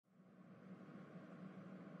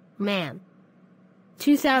Man.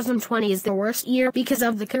 2020 is the worst year because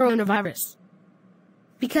of the coronavirus.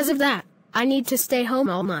 Because of that, I need to stay home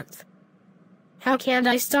all month. How can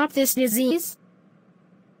I stop this disease?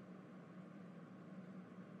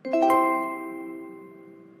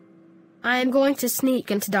 I am going to sneak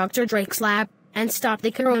into Dr. Drake's lab and stop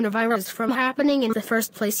the coronavirus from happening in the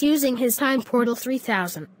first place using his time portal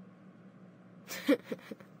 3000.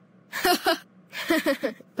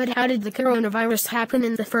 But how did the coronavirus happen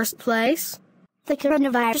in the first place? The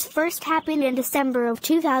coronavirus first happened in December of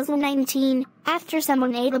 2019, after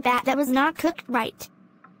someone ate a bat that was not cooked right.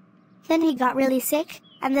 Then he got really sick,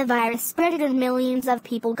 and the virus spread and millions of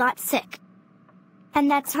people got sick. And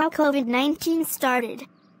that's how COVID-19 started.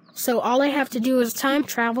 So all I have to do is time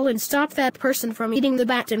travel and stop that person from eating the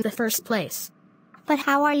bat in the first place. But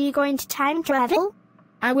how are you going to time travel?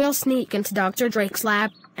 I will sneak into Dr. Drake's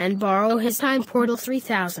lab and borrow his time portal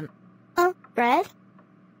 3000. Red?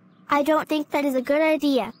 I don't think that is a good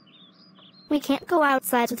idea. We can't go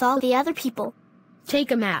outside with all the other people.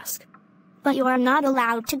 Take a mask. But you are not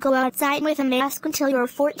allowed to go outside with a mask until you are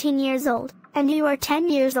 14 years old, and you are 10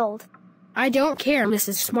 years old. I don't care,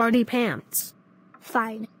 Mrs. Smarty Pants.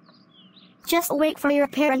 Fine. Just wait for your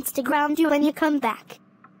parents to ground you when you come back.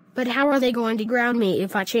 But how are they going to ground me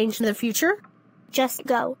if I change the future? Just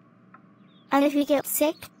go. And if you get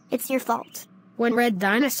sick, it's your fault. When Red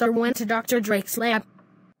Dinosaur went to Dr. Drake's lab.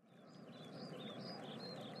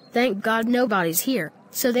 Thank God nobody's here,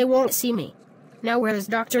 so they won't see me. Now where is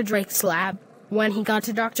Dr. Drake's lab? When he got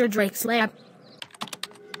to Dr. Drake's lab.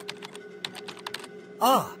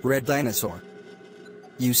 Ah, Red Dinosaur.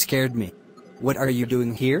 You scared me. What are you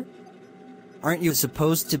doing here? Aren't you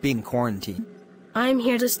supposed to be in quarantine? I'm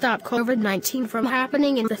here to stop COVID-19 from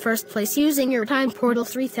happening in the first place using your time portal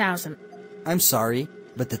 3000. I'm sorry,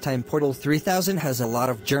 but the time portal 3000 has a lot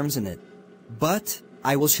of germs in it. But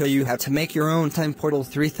I will show you how to make your own time portal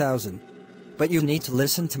 3000. But you need to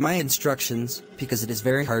listen to my instructions, because it is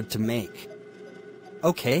very hard to make.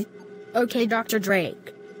 Okay? Okay, Dr.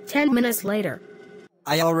 Drake. 10 minutes later.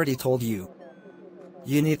 I already told you.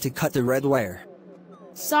 You need to cut the red wire.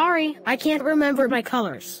 Sorry, I can't remember my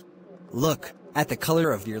colors. Look at the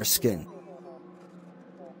color of your skin.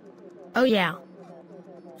 Oh yeah.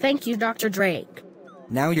 Thank you, Dr. Drake.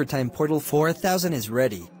 Now your time portal 4000 is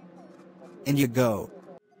ready. And you go.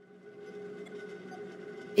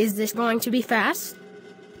 Is this going to be fast?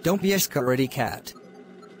 Don't be a scaredy cat.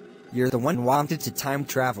 You're the one wanted to time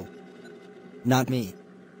travel. Not me.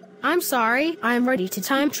 I'm sorry, I'm ready to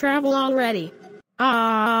time travel already.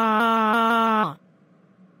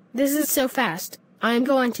 This is so fast, I'm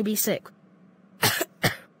going to be sick.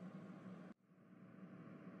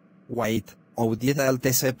 Wait, how did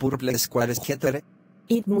LTC purple squares get there?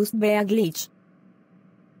 It must be a glitch.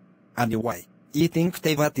 Anyway, I think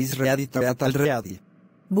that is ready to get already.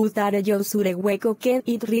 But are you sure we can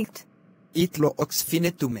it right? It looks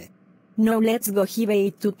fine to me. Now let's go give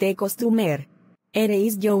it to the customer. Here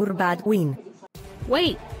is your bad wing.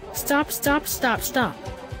 Wait, stop.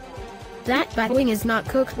 That bat wing is not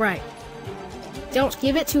cooked right. Don't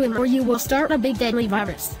give it to him or you will start a big deadly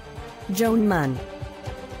virus. John man.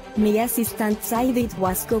 My assistant said it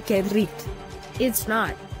was cooked right. It's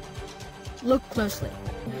not. Look closely.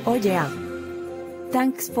 Oh yeah.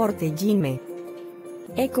 Thanks for telling me.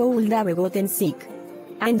 I could have gotten sick.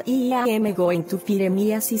 And I am going to fire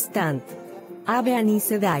my assistant. Have a nice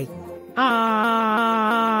day.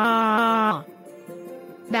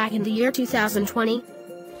 Back in the year 2020.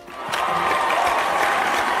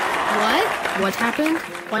 What happened?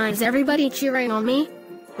 Why is everybody cheering on me?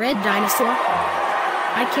 Red Dinosaur?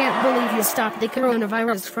 I can't believe you stopped the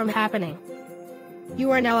coronavirus from happening.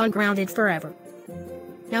 You are now ungrounded forever.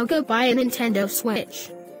 Now go buy a Nintendo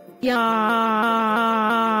Switch. Yeah.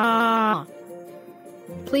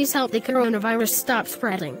 Please help the coronavirus stop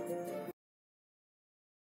spreading.